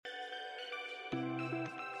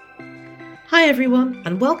Hi everyone,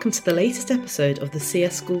 and welcome to the latest episode of the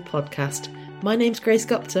CS School podcast. My name's Grace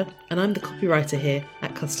Gupta, and I'm the copywriter here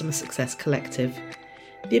at Customer Success Collective.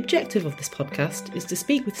 The objective of this podcast is to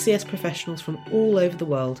speak with CS professionals from all over the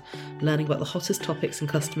world, learning about the hottest topics in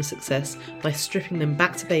customer success by stripping them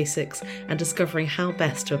back to basics and discovering how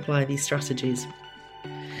best to apply these strategies.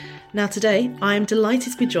 Now today, I am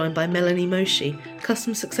delighted to be joined by Melanie Moshi,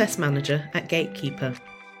 Customer Success Manager at Gatekeeper.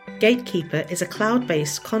 Gatekeeper is a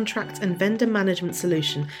cloud-based contract and vendor management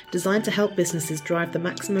solution designed to help businesses drive the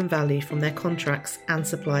maximum value from their contracts and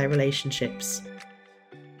supplier relationships.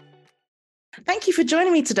 Thank you for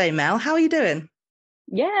joining me today, Mel. How are you doing?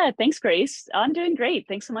 Yeah, thanks, Grace. I'm doing great.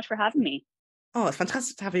 Thanks so much for having me. Oh, it's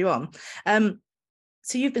fantastic to have you on.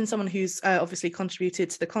 So you've been someone who's obviously contributed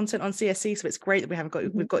to the content on CSC, so it's great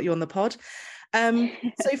that we've got you on the pod.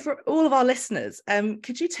 So for all of our listeners,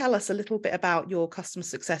 could you tell us a little bit about your customer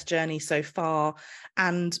success journey so far,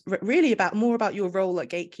 and really more about your role at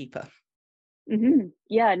Gatekeeper?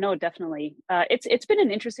 Yeah, no, definitely. It's been an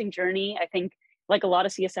interesting journey. I think, like a lot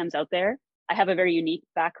of CSMs out there, I have a very unique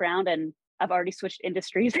background, and I've already switched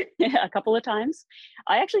industries a couple of times.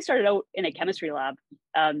 I actually started out in a chemistry lab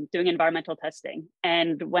doing environmental testing,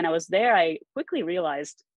 and when I was there, I quickly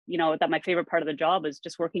realized, that my favorite part of the job is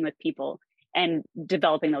just working with people and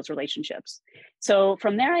developing those relationships. So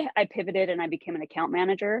from there, I pivoted and I became an account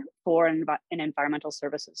manager for an environmental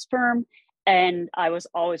services firm. And I was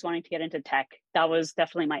always wanting to get into tech. That was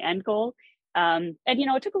definitely my end goal. And,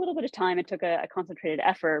 it took a little bit of time. It took a concentrated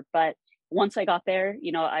effort. But once I got there,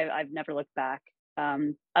 I've never looked back.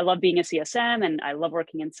 I love being a CSM and I love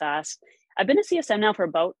working in SaaS. I've been a CSM now for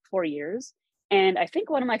about 4 years. And I think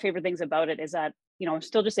one of my favorite things about it is that I'm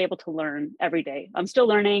still just able to learn every day. I'm still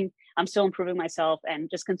learning, I'm still improving myself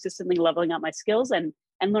and just consistently leveling up my skills and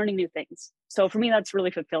learning new things. So for me, that's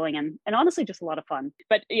really fulfilling and honestly just a lot of fun.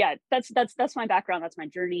 But yeah, that's my background, that's my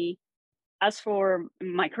journey. As for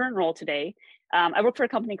my current role today, I work for a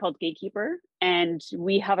company called Gatekeeper, and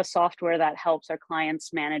we have a software that helps our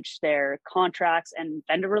clients manage their contracts and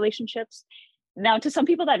vendor relationships. Now, to some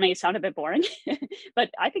people that may sound a bit boring,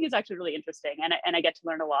 but I think it's actually really interesting and I get to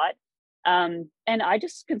learn a lot. And I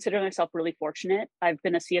just consider myself really fortunate. I've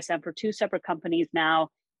been a CSM for 2 separate companies now,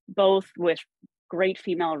 both with great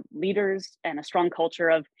female leaders and a strong culture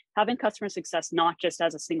of having customer success, not just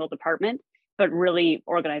as a single department, but really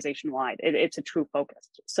organization-wide. It's a true focus.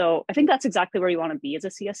 So I think that's exactly where you want to be as a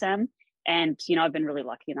CSM. And, I've been really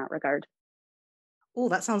lucky in that regard. Oh,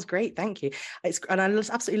 that sounds great. Thank you. And I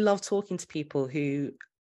absolutely love talking to people who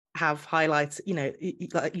have highlights,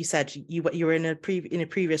 like you said, you were in a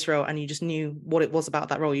previous role and you just knew what it was about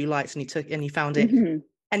that role you liked and you found it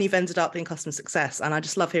and you've ended up in customer success. And I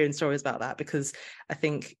just love hearing stories about that, because I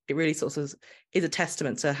think it really sort of is a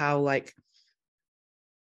testament to how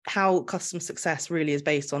customer success really is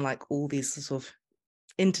based on all these sort of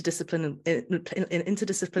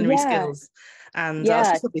interdisciplinary skills. And it's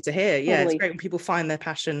just lovely to hear. Yeah, totally. It's great when people find their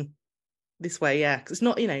passion this way. Yeah, because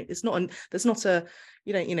it's not, there's not a,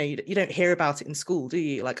 you don't hear about it in school, do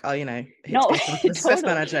you? No, success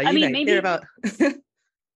manager. Maybe hear about.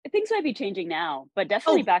 Things might be changing now, but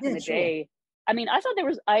definitely back in the day.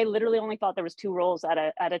 I literally only thought there was 2 roles at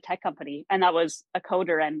a tech company, and that was a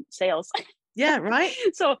coder and sales. Yeah, right.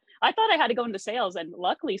 So I thought I had to go into sales, and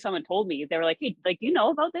luckily someone told me. They were like, "Hey, you know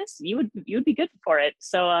about this? You would be good for it."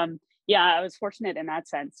 So yeah, I was fortunate in that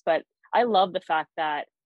sense. But I love the fact that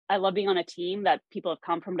I love being on a team that people have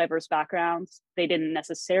come from diverse backgrounds. They didn't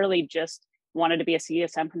necessarily just wanted to be a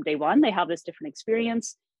CSM from day one. They have this different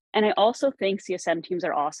experience. And I also think CSM teams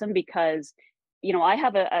are awesome because, I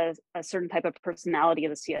have a certain type of personality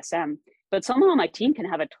as a CSM, but someone on my team can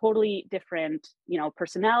have a totally different,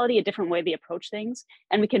 personality, a different way they approach things.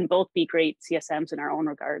 And we can both be great CSMs in our own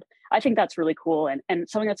regard. I think that's really cool and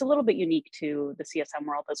something that's a little bit unique to the CSM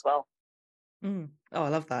world as well. Oh, I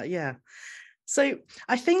love that. Yeah. So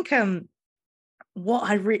I think I'm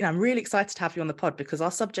really excited to have you on the pod, because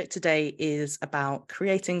our subject today is about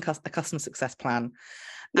creating a customer success plan.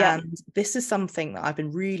 Yeah. And this is something that I've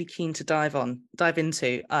been really keen to dive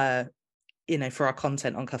into, for our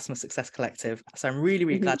content on Customer Success Collective. So I'm really,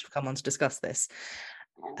 really glad you've come on to discuss this.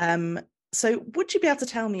 So would you be able to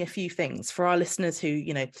tell me a few things for our listeners who,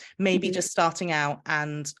 maybe just starting out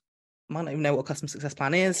and might not even know what a customer success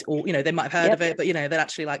plan is, or they might have heard of it, but they're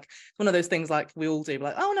actually one of those things we all do,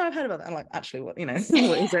 oh no, I've heard about that. I'm like, actually, what what is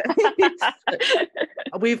it?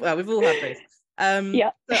 we've all had this. So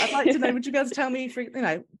I'd like to know, would you be able to tell me for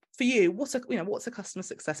you, what's a customer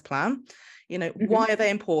success plan? Why are they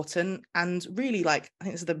important? And really, I think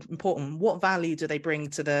this is the important, what value do they bring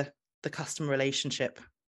to the customer relationship?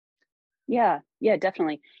 Yeah,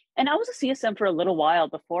 definitely. And I was a CSM for a little while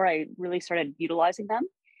before I really started utilizing them.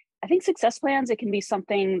 I think success plans, it can be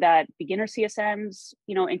something that beginner CSMs,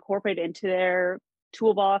 incorporate into their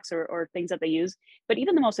toolbox or things that they use. But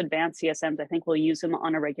even the most advanced CSMs, I think, will use them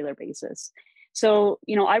on a regular basis. So,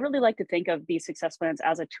 I really like to think of these success plans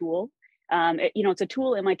as a tool. It's a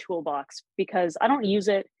tool in my toolbox because I don't use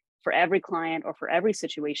it for every client or for every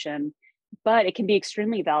situation, but it can be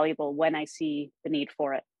extremely valuable when I see the need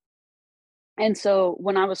for it. And so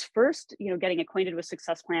when I was first, getting acquainted with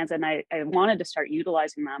success plans and I wanted to start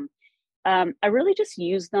utilizing them, I really just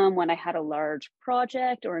used them when I had a large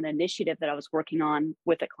project or an initiative that I was working on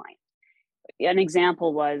with a client. An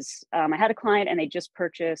example was I had a client and they just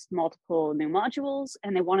purchased multiple new modules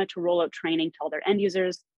and they wanted to roll out training to all their end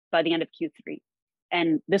users by the end of Q3.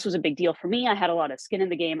 And this was a big deal for me. I had a lot of skin in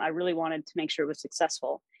the game. I really wanted to make sure it was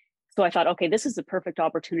successful. So I thought, okay, this is the perfect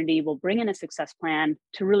opportunity. We'll bring in a success plan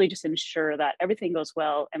to really just ensure that everything goes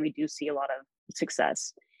well and we do see a lot of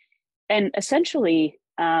success. And essentially,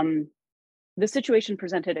 the situation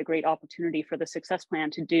presented a great opportunity for the success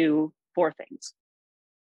plan to do four things.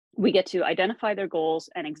 We get to identify their goals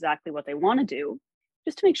and exactly what they want to do,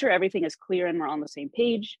 just to make sure everything is clear and we're on the same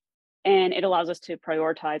page. And it allows us to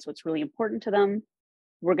prioritize what's really important to them.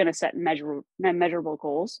 We're going to set measurable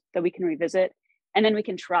goals that we can revisit, and then we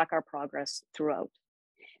can track our progress throughout.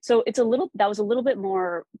 So that was a little bit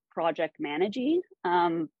more project managey,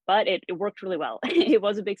 but it worked really well. It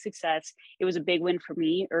was a big success. It was a big win for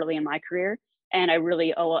me early in my career. And I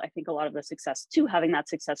really owe, I think, a lot of the success to having that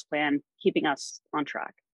success plan, keeping us on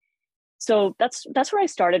track. So that's where I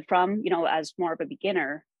started from, as more of a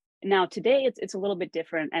beginner. Now today it's a little bit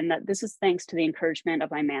different, and that this is thanks to the encouragement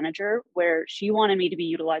of my manager, where she wanted me to be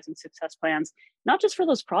utilizing success plans, not just for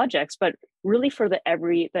those projects, but really for the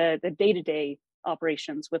day-to-day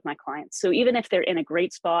operations with my clients. So even if they're in a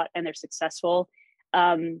great spot and they're successful,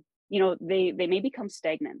 they may become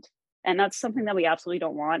stagnant, and that's something that we absolutely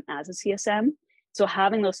don't want as a CSM. So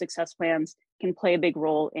having those success plans can play a big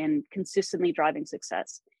role in consistently driving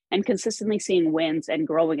success and consistently seeing wins and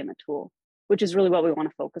growing in the tool, which is really what we want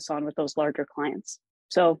to focus on with those larger clients.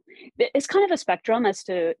 So it's kind of a spectrum as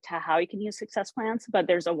to how you can use success plans, but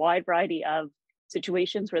there's a wide variety of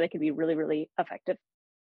situations where they can be really, really effective.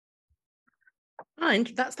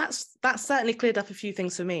 And that's certainly cleared up a few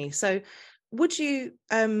things for me. So would you,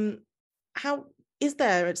 how is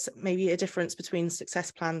there maybe a difference between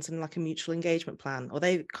success plans and like a mutual engagement plan? Or are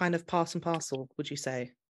they kind of part and parcel, would you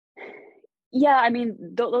say? Yeah, I mean,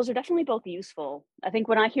 those are definitely both useful. I think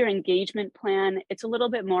when I hear engagement plan, it's a little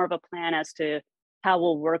bit more of a plan as to how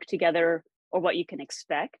we'll work together or what you can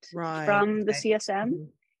expect from the CSM. Mm-hmm.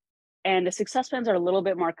 And the success plans are a little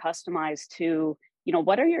bit more customized to,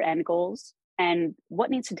 what are your end goals and what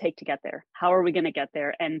needs to take to get there? How are we going to get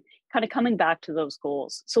there? And kind of coming back to those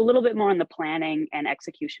goals. So a little bit more in the planning and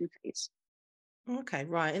execution phase. Okay,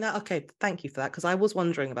 right. And okay, thank you for that, because I was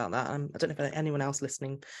wondering about that. I don't know if anyone else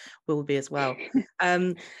listening will be as well.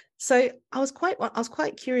 So I was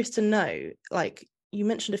quite curious to know, like you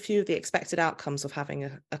mentioned a few of the expected outcomes of having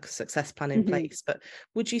a success plan in place, but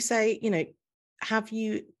would you say,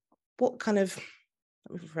 what kind of,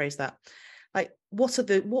 let me rephrase that, like what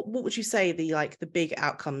would you say the big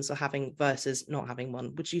outcomes of having versus not having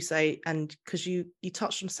one? Would you say, and because you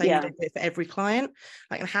touched on saying you don't do it for every client,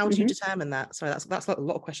 like, and how do you determine that? Sorry, that's like a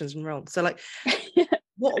lot of questions in wrong. So like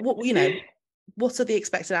what what are the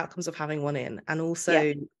expected outcomes of having one in? And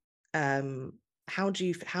also how do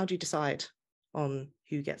you decide on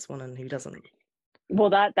who gets one and who doesn't? Well,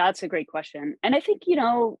 that's a great question. And I think,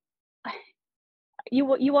 you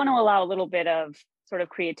want to allow a little bit of sort of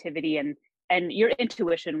creativity, and your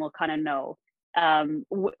intuition will kind of know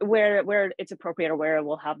where it's appropriate or where it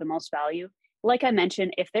will have the most value. Like I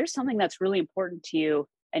mentioned, if there's something that's really important to you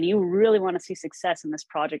and you really want to see success in this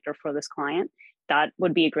project or for this client, that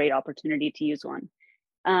would be a great opportunity to use one.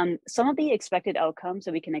 Some of the expected outcomes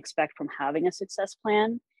that we can expect from having a success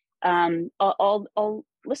plan, I'll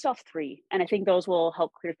list off three, and I think those will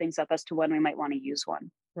help clear things up as to when we might want to use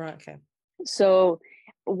one. Right, okay. So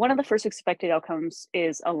one of the first expected outcomes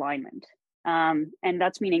is alignment. And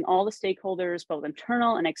that's meaning all the stakeholders, both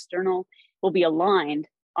internal and external, will be aligned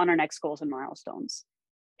on our next goals and milestones.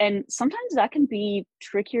 And sometimes that can be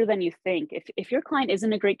trickier than you think. If your client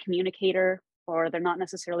isn't a great communicator, or they're not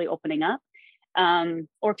necessarily opening up,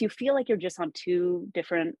 or if you feel like you're just on two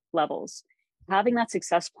different levels, having that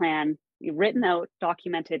success plan written out,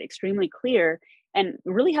 documented, extremely clear, and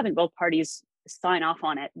really having both parties sign off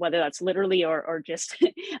on it, whether that's literally or just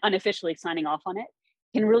unofficially signing off on it,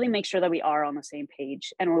 can really make sure that we are on the same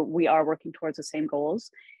page and we are working towards the same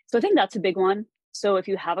goals. So I think that's a big one. So if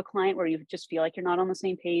you have a client where you just feel like you're not on the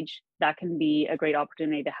same page, that can be a great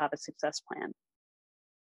opportunity to have a success plan.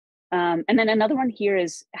 And then another one here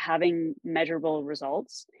is having measurable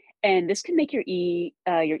results, and this can make your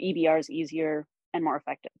EBRs easier and more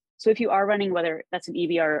effective. So if you are running, whether that's an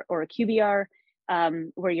EBR or a QBR,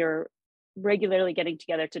 where you're regularly getting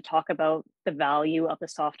together to talk about the value of the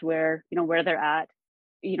software, where they're at,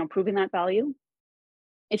 proving that value.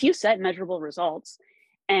 If you set measurable results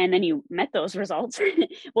and then you met those results,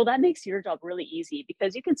 well, that makes your job really easy,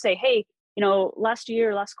 because you can say, hey, last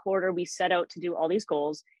quarter, we set out to do all these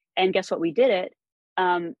goals, and guess what? We did it.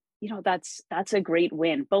 That's a great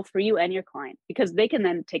win, both for you and your client, because they can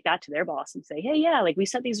then take that to their boss and say, hey, yeah, like we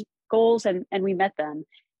set these goals and we met them.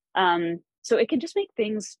 So it can just make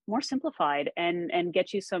things more simplified and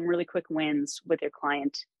get you some really quick wins with your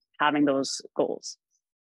client having those goals.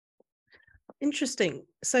 Interesting.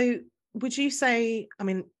 So would you say, I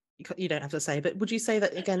mean, you don't have to say, but would you say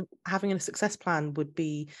that, again, having a success plan would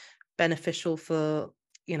be beneficial for,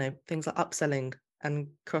 things like upselling and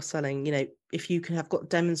cross-selling? If you can have got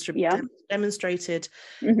demonstrated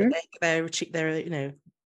Mm-hmm. that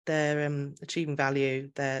they're achieving value,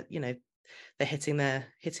 they're hitting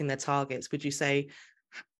their targets, would you say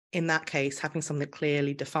in that case having something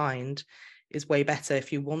clearly defined is way better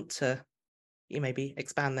if you want to maybe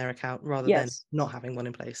expand their account rather than not having one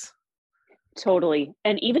in place? Totally.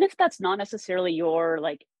 And even if that's not necessarily your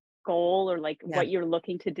goal or what you're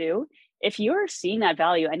looking to do, if you're seeing that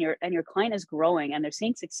value and your client is growing and they're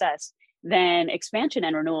seeing success, then expansion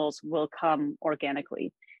and renewals will come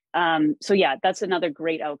organically. So yeah, that's another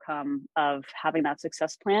great outcome of having that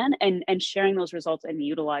success plan and sharing those results and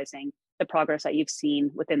utilizing the progress that you've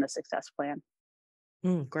seen within the success plan.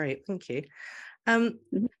 Great, thank you.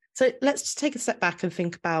 So let's just take a step back and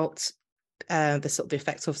think about the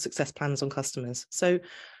effects of success plans on customers. So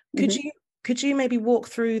could you maybe walk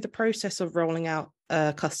through the process of rolling out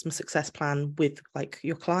a customer success plan with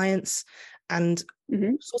your clients, and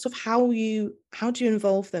sort of how do you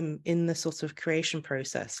involve them in the sort of creation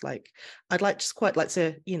process? I'd quite like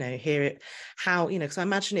to hear it, how because I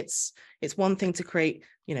imagine it's one thing to create,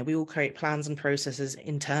 we all create plans and processes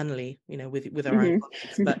internally with our own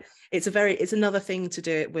colleagues, but it's another thing to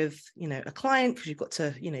do it with a client, because you've got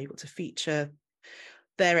to feature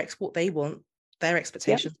what they want, their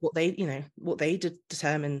expectations, what they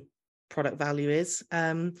determine product value is,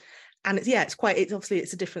 and it's obviously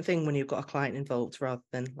it's a different thing when you've got a client involved rather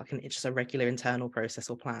than it's just a regular internal process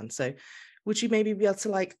or plan. So would you maybe be able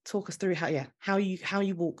to talk us through how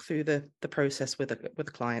you walk through the process with a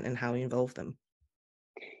client and how you involve them?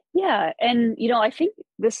 Yeah, and I think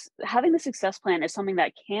having the success plan is something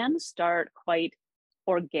that can start quite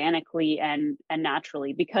organically and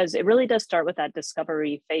naturally, because it really does start with that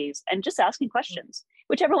discovery phase and just asking questions,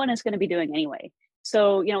 which everyone is going to be doing anyway.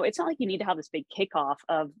 So, it's not like you need to have this big kickoff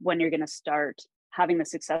of when you're going to start having the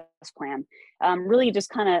success plan. Really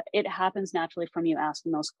just it happens naturally from you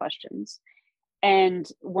asking those questions. And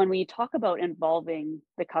when we talk about involving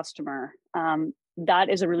the customer, that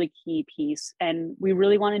is a really key piece. And we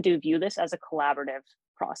really want to view this as a collaborative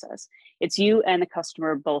process. It's you and the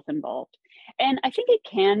customer both involved. And I think it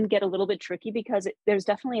can get a little bit tricky, because there's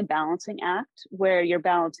definitely a balancing act where you're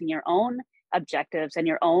balancing your own objectives and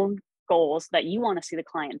your own goals that you want to see the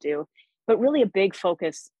client do. But really a big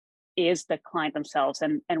focus is the client themselves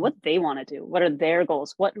and what they want to do. What are their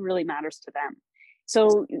goals? What really matters to them?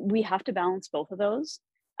 So we have to balance both of those.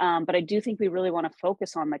 But I do think we really want to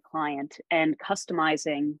focus on the client and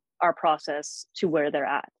customizing our process to where they're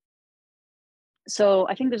at. So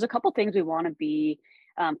I think there's a couple things we want to be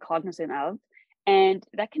cognizant of, and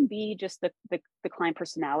that can be just the client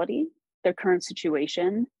personality, their current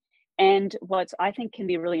situation, and what I think can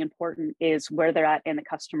be really important is where they're at in the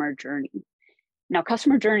customer journey. Now,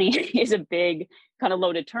 customer journey is a big kind of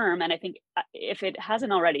loaded term, and I think if it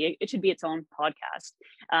hasn't already, it should be its own podcast,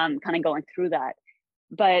 kind of going through that.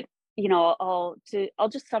 But I'll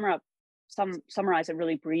just summarize it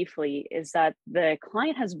really briefly, is that the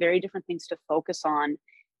client has very different things to focus on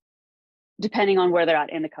depending on where they're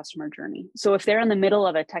at in the customer journey. So if they're in the middle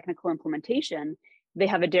of a technical implementation, they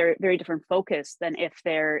have a very different focus than if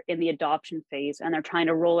they're in the adoption phase and they're trying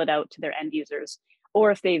to roll it out to their end users,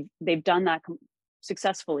 or if they've done that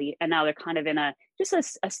successfully and now they're kind of in a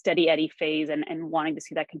steady Eddie phase and wanting to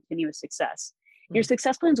see that continuous success. Your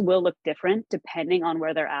success plans will look different depending on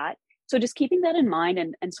where they're at. So just keeping that in mind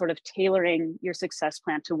and sort of tailoring your success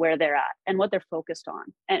plan to where they're at and what they're focused on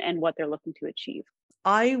and what they're looking to achieve.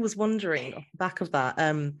 I was wondering off the back of that,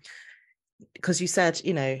 because you said,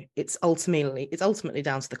 it's ultimately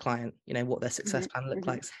down to the client, what their success plan looks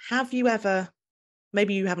like. Have you ever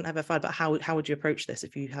maybe you haven't ever found, but how would you approach this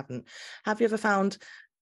if you haven't? Have you ever found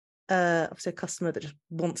obviously a customer that just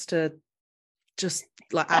wants to just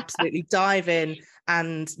like absolutely dive in,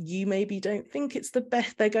 and you maybe don't think it's the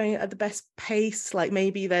best, they're going at the best pace, like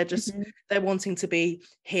maybe they're just they're wanting to be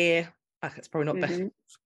here, it's probably not best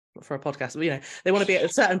for a podcast, but you know, they want to be at a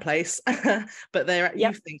certain place, but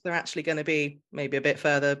you think they're actually going to be maybe a bit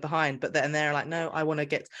further behind, but then they're like, no, I want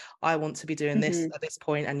to be doing this at this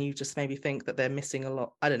point, and you just maybe think that they're missing a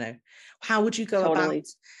lot. I don't know, how would you go about,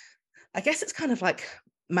 I guess it's kind of like,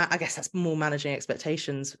 I guess that's more managing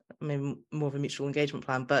expectations, I mean more of a mutual engagement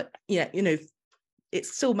plan, but yeah, you know,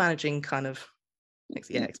 it's still managing kind of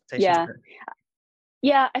expectations.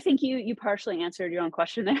 Yeah, I think you partially answered your own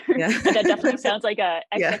question there. Yeah. That definitely sounds like a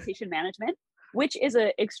expectation management, which is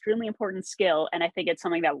a extremely important skill. And I think it's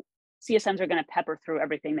something that CSMs are going to pepper through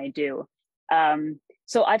everything they do.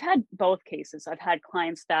 So I've had both cases. I've had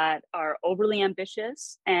clients that are overly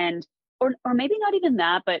ambitious or maybe not even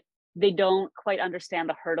that, but they don't quite understand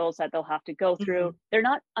the hurdles that they'll have to go through. They're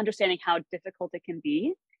not understanding how difficult it can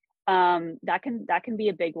be. That can be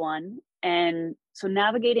a big one. And so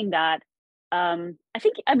navigating that,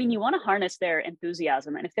 I mean, you want to harness their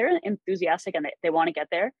enthusiasm, and if they're enthusiastic and they want to get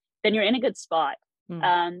there, then you're in a good spot.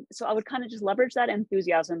 So I would kind of just leverage that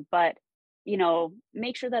enthusiasm, but, you know,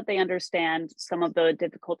 make sure that they understand some of the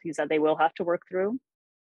difficulties that they will have to work through.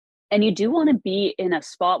 And you do want to be in a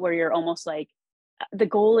spot where you're almost like, the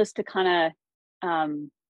goal is to kind of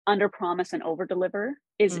under promise and over deliver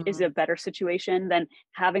is a better situation than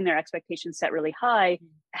having their expectations set really high.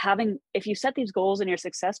 If you set these goals in your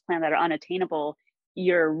success plan that are unattainable,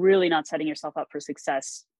 you're really not setting yourself up for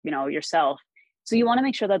success, you know, yourself. So you want to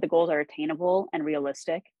make sure that the goals are attainable and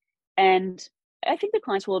realistic. And I think the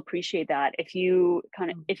clients will appreciate that if you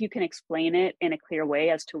can explain it in a clear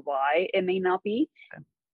way as to why it may not be,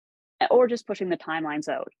 or just pushing the timelines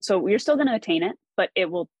out. So you're still going to attain it, but it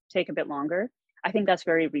will take a bit longer. I think that's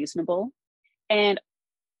very reasonable. And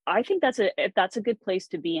I think that's a good place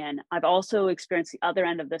to be in. I've also experienced the other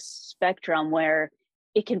end of the spectrum where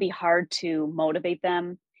it can be hard to motivate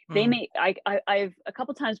them. I've a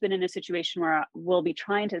couple times been in a situation where we'll be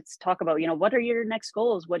trying to talk about, you know, what are your next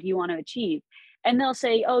goals? What do you want to achieve? And they'll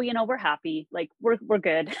say, oh, you know, we're happy. Like we're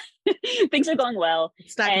good. Things are going well.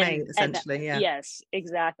 Stagnate, essentially. Yeah. Yes,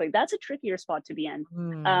 exactly. That's a trickier spot to be in.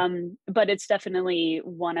 But it's definitely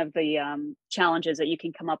one of the challenges that you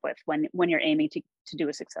can come up with when you're aiming to do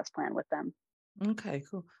a success plan with them. Okay,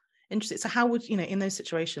 cool. Interesting. So how would, you know, in those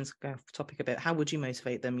situations, go off topic a bit, how would you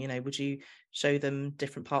motivate them? You know, would you show them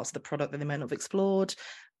different parts of the product that they might not have explored?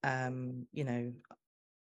 You know.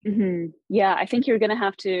 Yeah, I think you're going to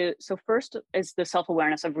have to. So first is the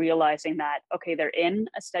self-awareness of realizing that, okay, they're in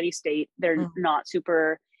a steady state. They're not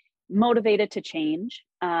super motivated to change.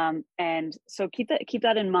 And so keep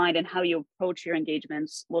that in mind, and how you approach your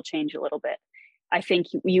engagements will change a little bit. I think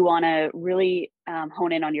you want to really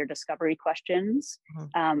hone in on your discovery questions,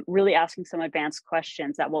 really asking some advanced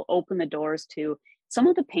questions that will open the doors to some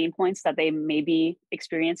of the pain points that they may be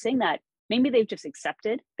experiencing that maybe they've just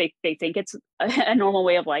accepted. They think it's a normal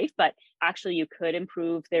way of life, but actually you could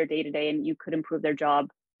improve their day-to-day and you could improve their job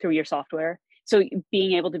through your software. So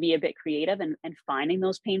being able to be a bit creative and finding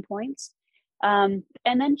those pain points, and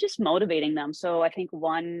then just motivating them. So I think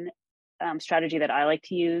one strategy that I like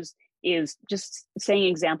to use is just saying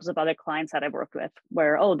examples of other clients that I've worked with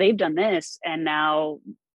where, oh, they've done this and now,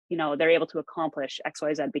 you know, they're able to accomplish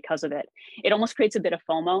XYZ because of it. It almost creates a bit of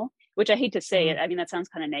FOMO, which I hate to say it. I mean, that sounds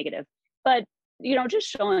kind of negative, but, you know, just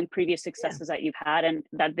showing previous successes that you've had and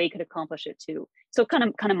that they could accomplish it too. So kind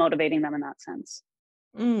of motivating them in that sense.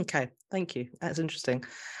 Okay, thank you. That's interesting.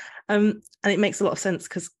 And it makes a lot of sense,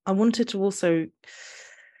 because I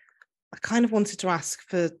kind of wanted to ask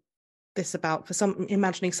for this about,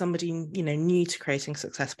 imagining somebody, you know, new to creating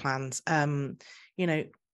success plans. You know,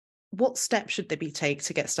 what steps should they take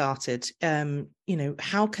to get started? You know,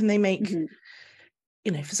 how can they make, you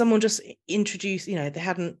know, for someone just introduce, you know, they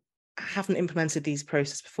haven't implemented these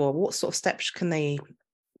processes before, what sort of steps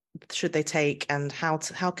should they take, and how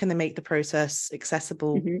can they make the process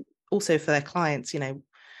accessible also for their clients, you know?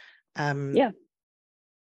 Yeah,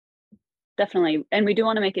 definitely. And we do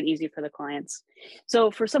want to make it easy for the clients. So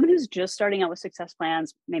for someone who's just starting out with success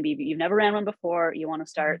plans, maybe you've never ran one before, you want to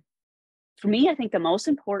start. For me, I think the most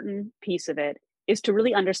important piece of it is to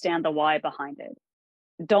really understand the why behind it.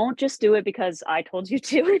 Don't just do it because I told you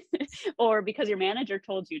to or because your manager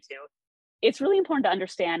told you to. It's really important to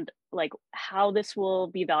understand like how this will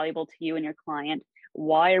be valuable to you and your client.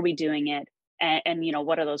 Why are we doing it? And you know,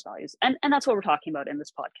 what are those values? And that's what we're talking about in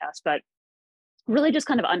this podcast. But really just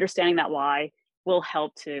kind of understanding that why will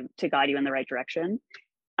help to guide you in the right direction.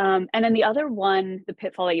 And then the other one, the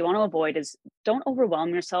pitfall that you want to avoid is don't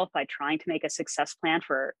overwhelm yourself by trying to make a success plan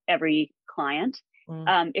for every client.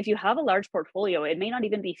 If you have a large portfolio, it may not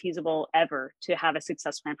even be feasible ever to have a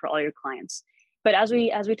success plan for all your clients. But as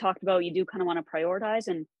we talked about, you do kind of want to prioritize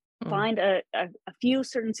and find a few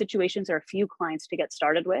certain situations or a few clients to get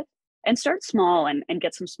started with, and start small and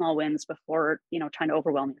get some small wins before, trying to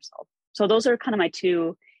overwhelm yourself. So those are kind of my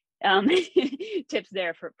two tips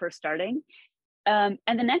there for starting. And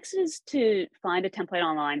the next is to find a template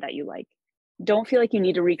online that you like. Don't feel like you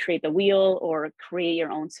need to recreate the wheel or create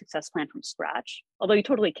your own success plan from scratch, although you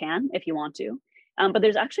totally can if you want to. But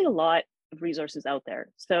there's actually a lot of resources out there.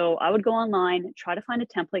 So I would go online, try to find a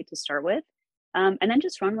template to start with, and then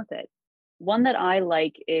just run with it. One that I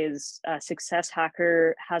like is Success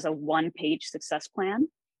Hacker has a one-page success plan.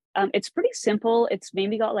 It's pretty simple. It's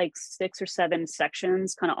maybe got like 6 or 7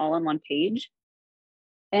 sections, kind of all on one page.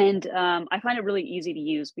 And I find it really easy to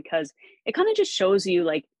use because it kind of just shows you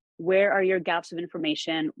like, where are your gaps of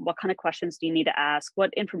information? What kind of questions do you need to ask?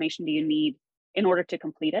 What information do you need in order to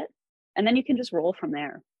complete it? And then you can just roll from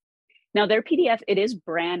there. Now, their PDF, it is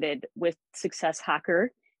branded with Success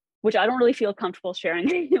Hacker, which I don't really feel comfortable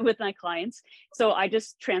sharing with my clients. So I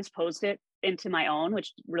just transposed it into my own,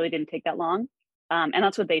 which really didn't take that long. And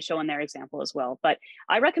that's what they show in their example as well. But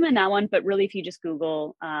I recommend that one. But really, if you just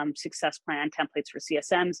Google success plan templates for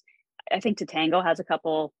CSMs, I think Tatango has a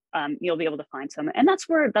couple. You'll be able to find some. And that's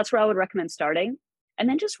where I would recommend starting. And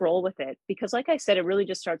then just roll with it. Because like I said, it really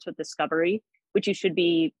just starts with discovery, which you should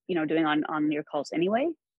be doing on your calls anyway.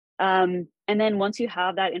 And then once you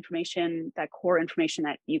have that information, that core information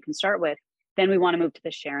that you can start with, then we want to move to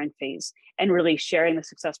the sharing phase and really sharing the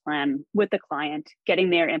success plan with the client, getting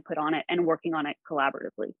their input on it and working on it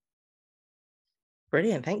collaboratively.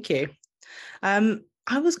 Brilliant. Thank you.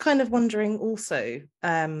 I was kind of wondering also,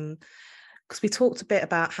 because we talked a bit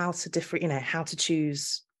about how to how to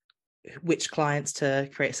choose which clients to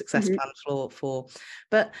create a success plan for,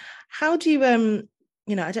 but how do you, I'm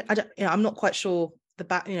not quite sure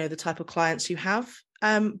the type of clients you have,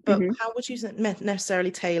 but how would you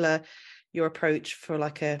necessarily tailor your approach for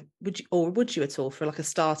would you at all for like a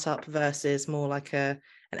startup versus more like an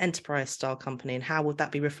enterprise style company, and how would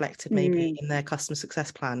that be reflected maybe in their customer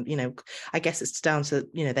success plan? I guess it's down to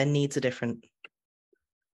their needs are different.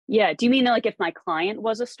 Yeah. Do you mean like if my client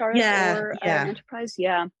was a startup or an enterprise?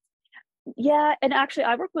 Yeah. And actually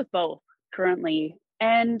I work with both currently,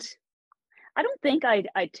 and I don't think I'd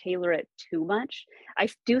tailor it too much. I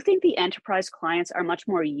do think the enterprise clients are much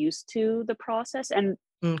more used to the process, and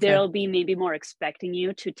they'll be maybe more expecting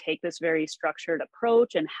you to take this very structured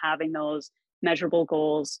approach and having those measurable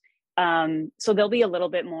goals. So they'll be a little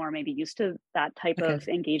bit more maybe used to that type of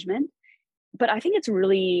engagement. But I think it's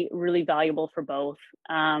really, really valuable for both.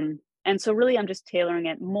 And so really, I'm just tailoring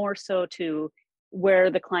it more so to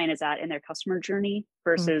where the client is at in their customer journey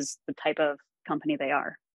versus the type of company they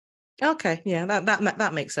are. Okay, yeah,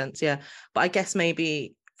 that makes sense. Yeah, but I guess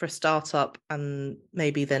maybe for a startup, and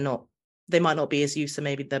maybe they might not be as used, so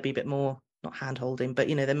maybe there'll be a bit more, not hand holding, but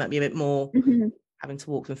they might be a bit more having to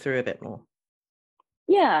walk them through a bit more.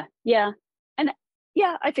 Yeah, and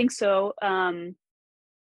I think so. And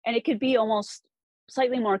it could be almost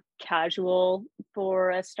slightly more casual for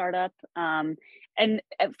a startup. And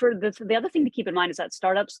for the other thing to keep in mind is that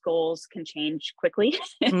startups' goals can change quickly.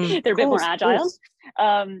 They're a bit more agile.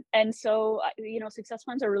 And so, success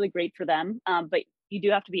plans are really great for them. But you do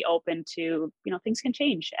have to be open to, things can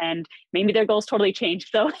change and maybe their goals totally change.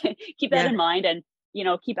 So keep that in mind and,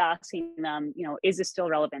 keep asking them, is this still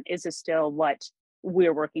relevant? Is this still what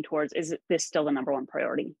we're working towards? Is this still the number one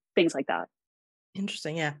priority? Things like that.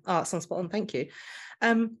 Interesting. Yeah. Oh, that sounds spot on. Thank you.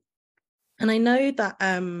 And I know that,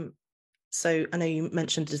 so I know you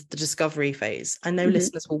mentioned the discovery phase. I know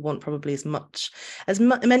listeners will want probably as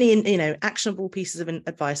many, actionable pieces of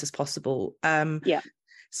advice as possible.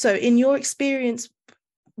 So in your experience,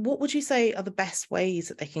 what would you say are the best ways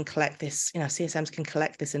that they can collect this, CSMs can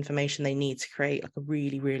collect this information they need to create like a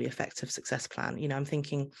really, really effective success plan? I'm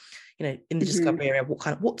thinking, in the discovery area,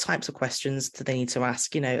 what types of questions do they need to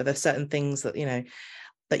ask? Are there certain things that,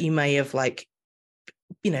 that you may have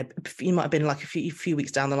you might have been like a few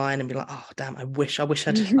weeks down the line and be like, oh damn, I wish I'd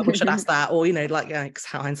asked that, or because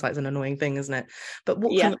hindsight's an annoying thing, isn't it? But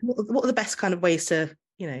what are the best kind of ways to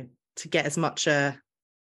to get as much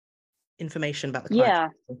information about the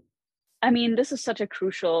client? I mean, this is such a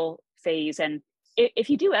crucial phase, and if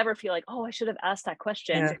you do ever feel like, oh, I should have asked that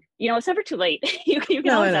question, it's never too late. you can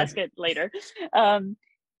always ask it later.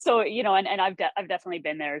 So, and I've definitely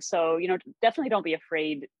been there. So, definitely don't be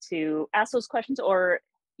afraid to ask those questions, or,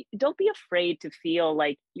 don't be afraid to feel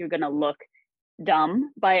like you're going to look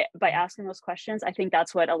dumb by asking those questions. I think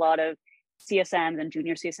that's what a lot of CSMs and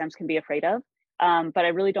junior CSMs can be afraid of. But I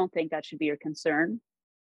really don't think that should be your concern.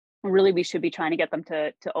 Really, we should be trying to get them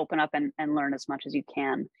to open up and learn as much as you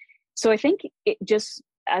can. So I think it just,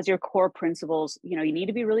 as your core principles, you need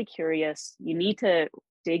to be really curious. You need to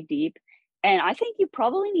dig deep. And I think you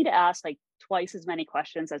probably need to ask like twice as many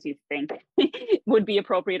questions as you think would be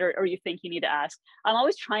appropriate or you think you need to ask. I'm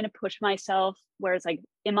always trying to push myself where it's like,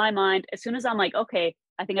 in my mind, as soon as I'm like, okay,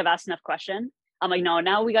 I think I've asked enough question, I'm like, no,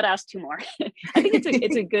 now we got to ask 2 more. I think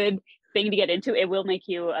it's a good thing to get into. It will make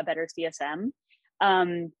you a better CSM.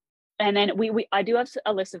 And then I do have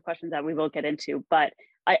a list of questions that we will get into, but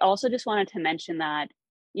I also just wanted to mention that,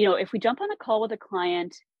 if we jump on a call with a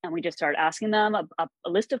client and we just start asking them a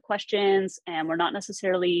list of questions and we're not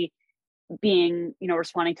necessarily being,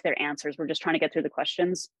 responding to their answers, we're just trying to get through the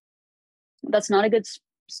questions, that's not a good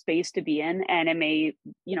space to be in. And it may,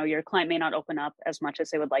 your client may not open up as much as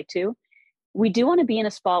they would like to. We do want to be in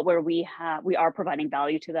a spot where we are providing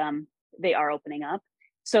value to them. They are opening up.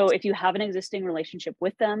 So if you have an existing relationship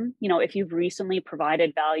with them, if you've recently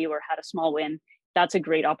provided value or had a small win, that's a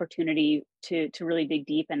great opportunity to really dig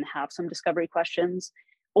deep and have some discovery questions.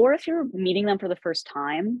 Or if you're meeting them for the first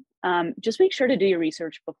time, just make sure to do your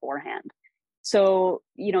research beforehand. So,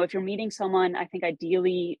 if you're meeting someone, I think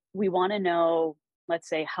ideally we want to know, let's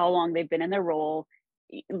say, how long they've been in their role.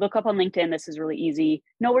 Look up on LinkedIn. This is really easy.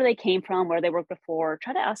 Know where they came from, where they worked before.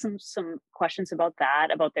 Try to ask them some questions about that,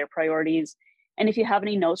 about their priorities. And if you have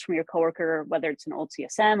any notes from your coworker, whether it's an old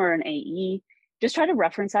CSM or an AE, just try to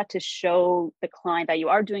reference that to show the client that you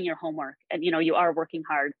are doing your homework and, you are working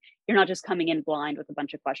hard. You're not just coming in blind with a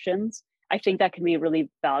bunch of questions. I think that can be really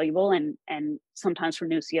valuable. And sometimes for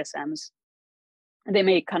new CSMs, they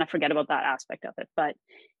may kind of forget about that aspect of it. But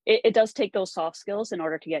it does take those soft skills in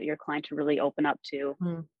order to get your client to really open up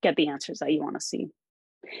to get the answers that you want to see.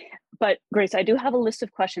 But Grace, I do have a list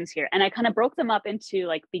of questions here, and I kind of broke them up into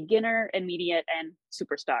like beginner, intermediate, and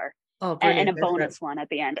superstar. Oh, and a bonus one at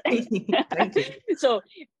the end. Thank you. So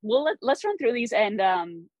let's run through these, and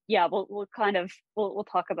we'll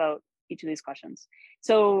talk about each of these questions.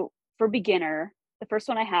 So for beginner, the first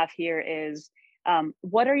one I have here is,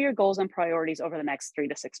 what are your goals and priorities over the next 3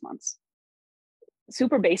 to 6 months?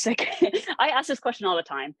 Super basic. I ask this question all the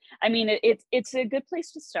time. I mean, it's a good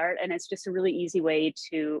place to start, and it's just a really easy way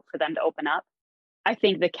for them to open up. I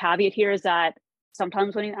think the caveat here is that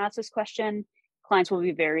sometimes when you ask this question, clients will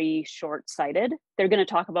be very short-sighted. They're going to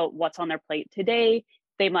talk about what's on their plate today.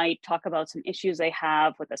 They might talk about some issues they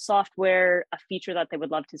have with a software, a feature that they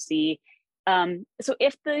would love to see. So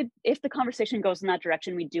if the conversation goes in that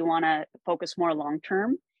direction, we do want to focus more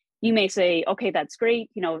long-term. You may say, okay, that's great.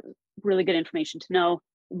 Really good information to know.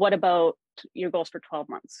 What about your goals for 12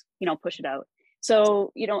 months? Push it out.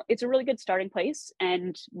 So, it's a really good starting place,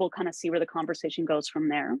 and we'll kind of see where the conversation goes from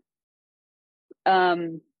there.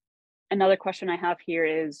 Another question I have here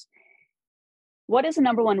is, what is the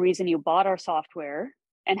number one reason you bought our software,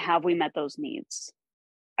 and have we met those needs?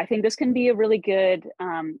 I think this can be a really good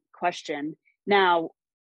question. Now,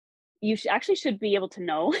 you should be able to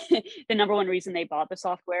know the number one reason they bought the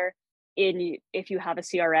software if you have a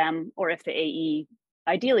CRM, or if the AE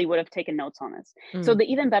ideally would have taken notes on this. So the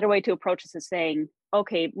even better way to approach this is saying,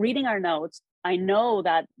 okay, reading our notes, I know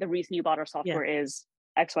that the reason you bought our software is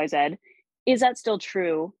XYZ. Is that still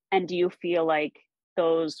true? And do you feel like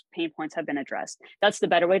those pain points have been addressed? That's the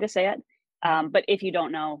better way to say it. But if you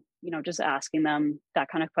don't know, just asking them that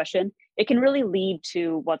kind of question, it can really lead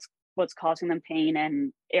to what's causing them pain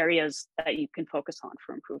and areas that you can focus on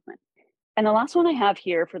for improvement. And the last one I have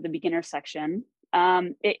here for the beginner section,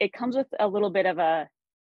 it comes with a little bit of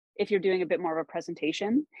if you're doing a bit more of a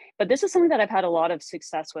presentation, but this is something that I've had a lot of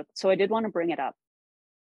success with. So I did want to bring it up.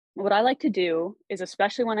 What I like to do is,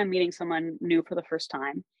 especially when I'm meeting someone new for the first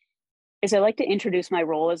time, is I like to introduce my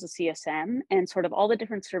role as a CSM and sort of all the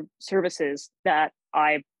different services that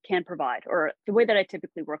I can provide, or the way that I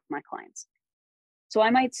typically work with my clients. So I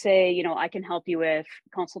might say, I can help you with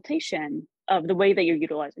consultation of the way that you're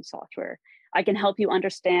utilizing software. I can help you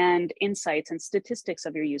understand insights and statistics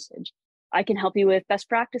of your usage. I can help you with best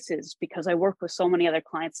practices because I work with so many other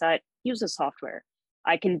clients that use the software.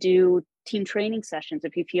 I can do team training sessions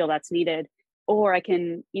if you feel that's needed, or I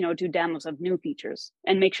can, do demos of new features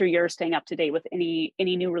and make sure you're staying up to date with any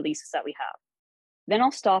new releases that we have. Then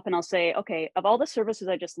I'll stop and I'll say, okay, of all the services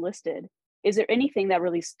I just listed, is there anything that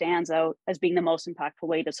really stands out as being the most impactful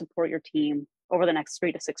way to support your team over the next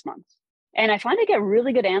 3 to 6 months? And I find I get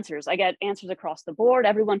really good answers. I get answers across the board.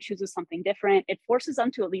 Everyone chooses something different. It forces them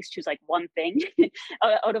to at least choose like one thing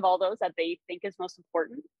out of all those that they think is most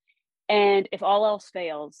important. And if all else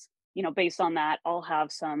fails, based on that, I'll have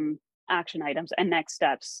some action items and next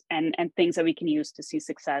steps and things that we can use to see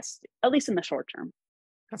success, at least in the short term.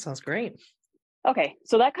 That sounds great. Okay,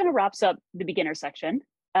 so that kind of wraps up the beginner section.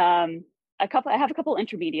 I have a couple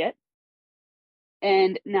intermediate.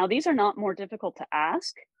 And now these are not more difficult to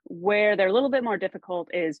ask. Where they're a little bit more difficult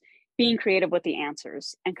is being creative with the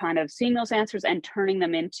answers and kind of seeing those answers and turning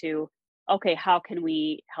them into, okay, how can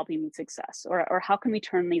we help you meet success? Or how can we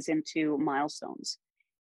turn these into milestones?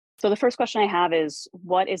 So the first question I have is,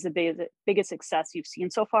 what is the biggest success you've seen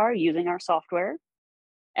so far using our software?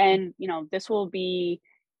 And,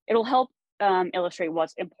 it'll help illustrate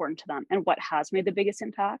what's important to them and what has made the biggest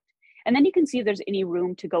impact. And then you can see if there's any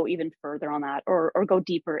room to go even further on that or go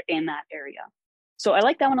deeper in that area. So I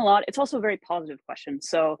like that one a lot. It's also a very positive question.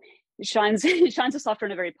 So it shines the software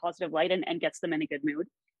in a very positive light and gets them in a good mood.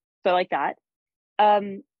 So I like that.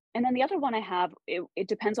 And then the other one I have, it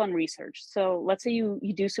depends on research. So let's say you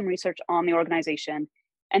do some research on the organization,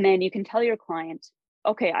 and then you can tell your client,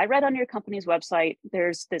 okay, I read on your company's website,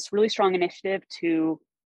 there's this really strong initiative to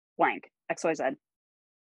blank, XYZ.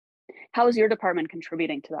 How is your department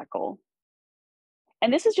contributing to that goal?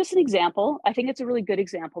 And this is just an example. I think it's a really good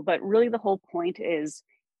example, but really the whole point is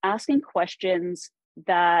asking questions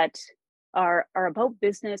that are about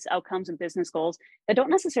business outcomes and business goals that don't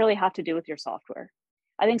necessarily have to do with your software.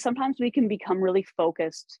 I think sometimes we can become really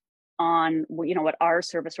focused on what our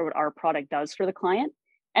service or what our product does for the client,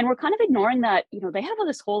 and we're kind of ignoring that they have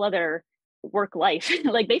this whole other work life.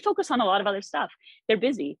 Like they focus on a lot of other stuff. They're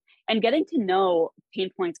busy, and getting to know pain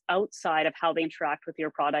points outside of how they interact with your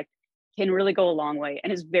product can really go a long way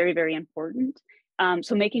and is very, very important.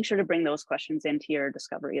 So making sure to bring those questions into your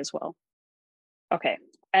discovery as well. Okay,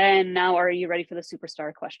 and now are you ready for the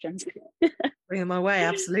superstar questions? Bring them my way,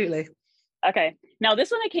 absolutely. Okay, now this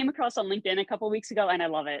one I came across on LinkedIn a couple of weeks ago and I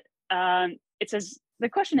love it. It says, the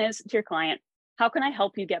question is to your client, how can I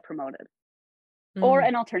help you get promoted? Or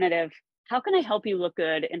an alternative, how can I help you look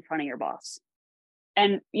good in front of your boss?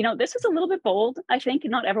 And, this is a little bit bold. I think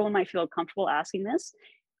not everyone might feel comfortable asking this,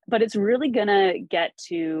 but it's really gonna get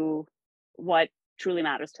to what truly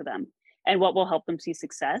matters to them and what will help them see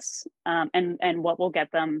success, and what will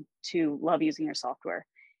get them to love using your software.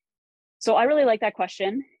 So I really like that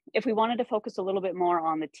question. If we wanted to focus a little bit more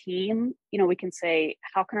on the team, we can say,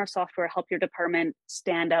 how can our software help your department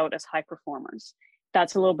stand out as high performers?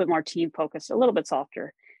 That's a little bit more team focused, a little bit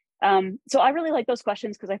softer. So I really like those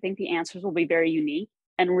questions because I think the answers will be very unique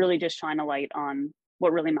and really just shine a light on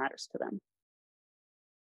what really matters to them.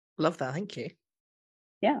 Love that. Thank you.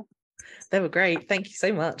 Yeah. They were great. Thank you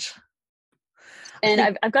so much.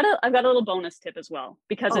 And I've got a little bonus tip as well,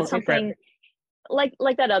 because it's something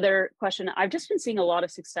like that other question. I've just been seeing a lot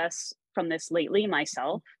of success from this lately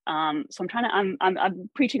myself. So I'm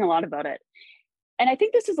preaching a lot about it. And I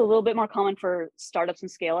think this is a little bit more common for startups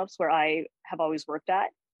and scale-ups where I have always worked at.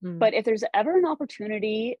 But if there's ever an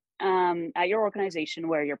opportunity at your organization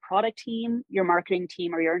where your product team, your marketing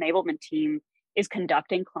team, or your enablement team is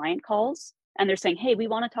conducting client calls and they're saying, hey, we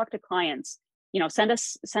want to talk to clients,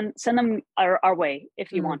 send them our way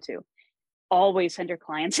if you want to. Always send your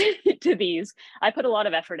clients to these. I put a lot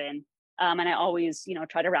of effort in, and I always,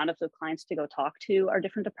 try to round up the clients to go talk to our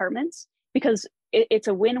different departments, because it's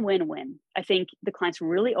a win-win-win. I think the clients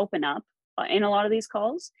really open up in a lot of these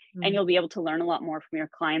calls, and you'll be able to learn a lot more from your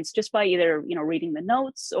clients just by either reading the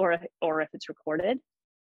notes or if it's recorded.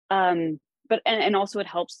 But also it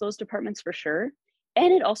helps those departments for sure,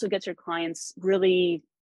 and it also gets your clients really,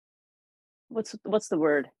 what's the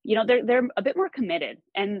word? They're a bit more committed,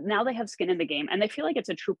 and now they have skin in the game, and they feel like it's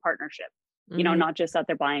a true partnership. Not just that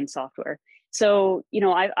they're buying software. So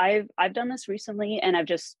I've done this recently, and I've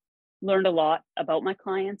just learned a lot about my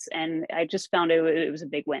clients, and I just found it was a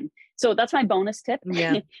big win. So that's my bonus tip.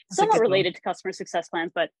 Yeah, somewhat related to customer success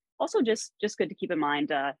plans, but also just good to keep in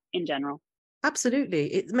mind in general.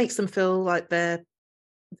 Absolutely. It makes them feel like they're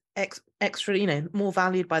extra, more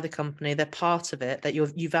valued by the company. They're part of it, that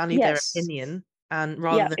you value their opinion, and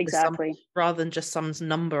rather than just some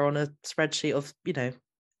number on a spreadsheet of,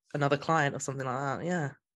 another client or something like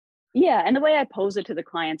that. Yeah, and the way I pose it to the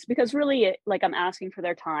clients, because really, I'm asking for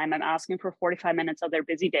their time, I'm asking for 45 minutes of their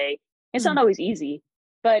busy day. It's not always easy,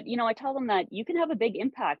 but I tell them that you can have a big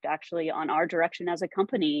impact actually on our direction as a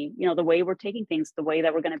company. The way we're taking things, the way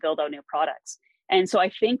that we're going to build out new products. And so I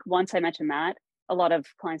think once I mention that, a lot of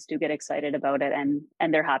clients do get excited about it,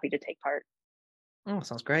 and they're happy to take part. Oh,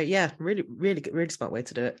 sounds great. Yeah, really, really good, really smart way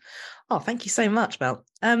to do it. Oh, thank you so much, Mel.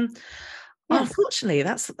 Yeah. Unfortunately,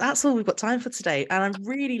 that's all we've got time for today. And I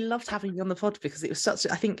really loved having you on the pod because it was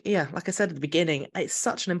I think, yeah, like I said at the beginning, it's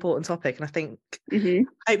such an important topic. And I think, Mm-hmm.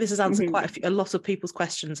 I hope this has answered Mm-hmm. a lot of people's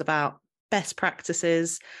questions about best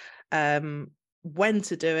practices, when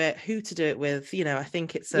to do it, who to do it with. I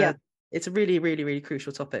think it's Yeah. a really, really, really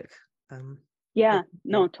crucial topic. Yeah,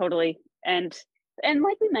 no, totally. And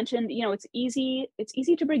like we mentioned, it's easy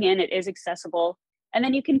to bring in, it is accessible, and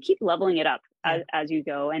then you can keep leveling it up as you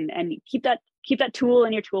go, and keep that tool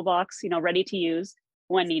in your toolbox, ready to use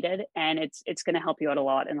when needed, and it's going to help you out a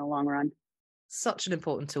lot in the long run. Such an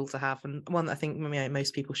important tool to have, and one that I think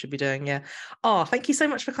most people should be doing. Yeah. Oh, thank you so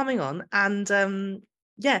much for coming on. And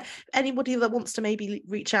anybody that wants to maybe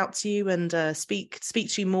reach out to you and speak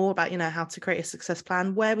to you more about how to create a success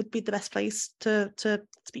plan, where would be the best place to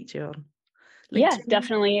speak to you on? LinkedIn? Yeah,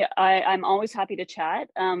 definitely. I'm always happy to chat.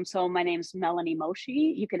 So my name's Melanie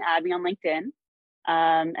Moshi. You can add me on LinkedIn,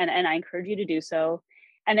 and I encourage you to do so.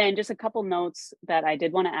 And then just a couple notes that I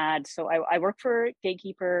did want to add. So I work for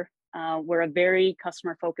Gatekeeper. We're a very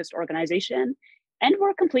customer-focused organization, and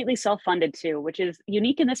we're completely self-funded too, which is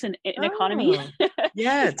unique in this economy.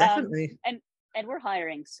 Yeah, definitely. And we're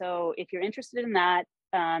hiring. So if you're interested in that,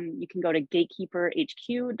 you can go to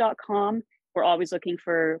gatekeeperhq.com. We're always looking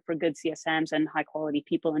for good CSMs and high quality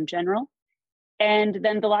people in general. And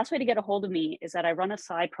then the last way to get a hold of me is that I run a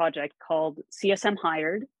side project called CSM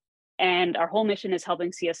Hired. And our whole mission is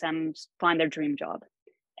helping CSMs find their dream job.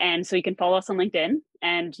 And so you can follow us on LinkedIn,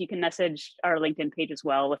 and you can message our LinkedIn page as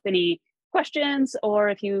well with any questions, or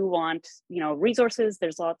if you want, resources,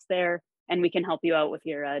 there's lots there, and we can help you out with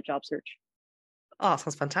your job search. Oh,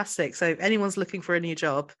 sounds fantastic. So if anyone's looking for a new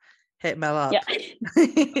job, hit Mel up. Yeah.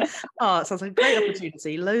 Oh, it sounds like a great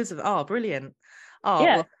opportunity. Loads of brilliant. Oh,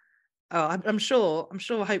 yeah. Well, I'm sure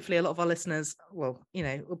hopefully a lot of our listeners will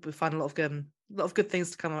find a lot of good things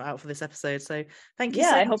to come out for this episode. So thank you so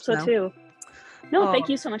much. I hope so Mel. too. No, thank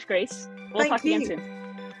you so much, Grace. We'll talk again soon.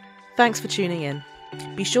 Thanks for tuning in.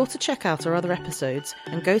 Be sure to check out our other episodes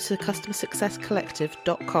and go to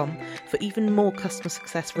customersuccesscollective.com for even more customer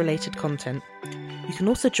success related content. You can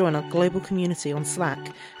also join our global community on Slack,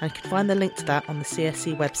 and you can find the link to that on the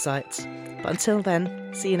CSC website. But until then,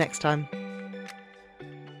 see you next time.